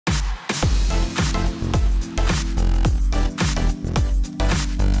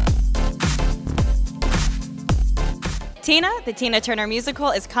Tina, the Tina Turner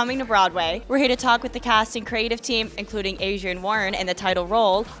musical, is coming to Broadway. We're here to talk with the cast and creative team, including Adrienne Warren in the title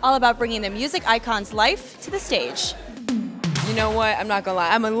role, all about bringing the music icon's life to the stage. You know what? I'm not gonna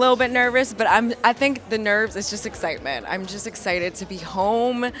lie. I'm a little bit nervous, but I think the nerves is just excitement. I'm just excited to be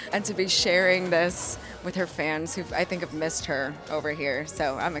home and to be sharing this with her fans who I think have missed her over here.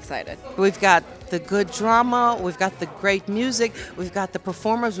 So I'm excited. We've got the good drama, we've got the great music, we've got the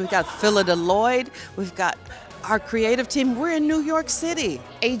performers, we've got Philida Lloyd, we've got our creative team. We're in New York City.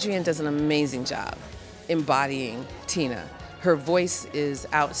 Adrienne does an amazing job embodying Tina. Her voice is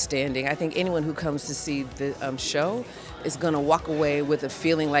outstanding. I think anyone who comes to see the show is going to walk away with a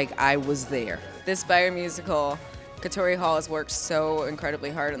feeling like I was there. This Spire musical, Katori Hall has worked so incredibly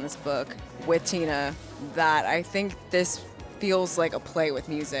hard on this book with Tina that I think this feels like a play with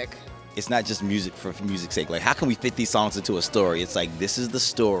music. It's not just music for music's sake. Like, how can we fit these songs into a story? It's like, this is the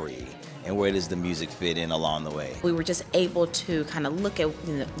story, and where does the music fit in along the way? We were just able to kind of look at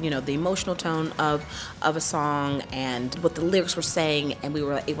the emotional tone of a song and what the lyrics were saying, and we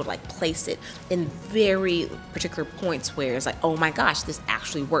were able to like place it in very particular points where it's like, oh my gosh, this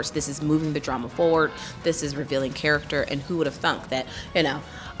actually works. This is moving the drama forward. This is revealing character, and who would have thunk that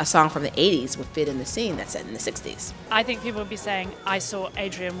a song from the 80s would fit in the scene that's set in the 60s. I think people would be saying, I saw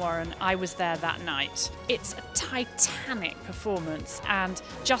Adrienne Warren, I was there that night. It's a titanic performance, and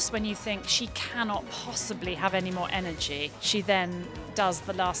just when you think she cannot possibly have any more energy, she then does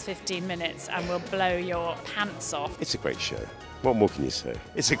the last 15 minutes and will blow your pants off. It's a great show. What more can you say?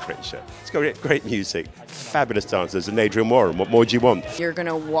 It's a great show. It's got great music, fabulous dancers, and Adrienne Warren. What more do you want? You're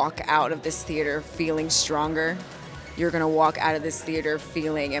gonna walk out of this theater feeling stronger. You're gonna walk out of this theater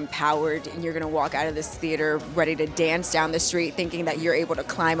feeling empowered, and you're gonna walk out of this theater ready to dance down the street thinking that you're able to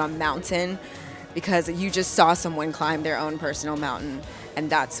climb a mountain because you just saw someone climb their own personal mountain, and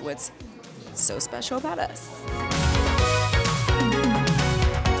that's what's so special about us.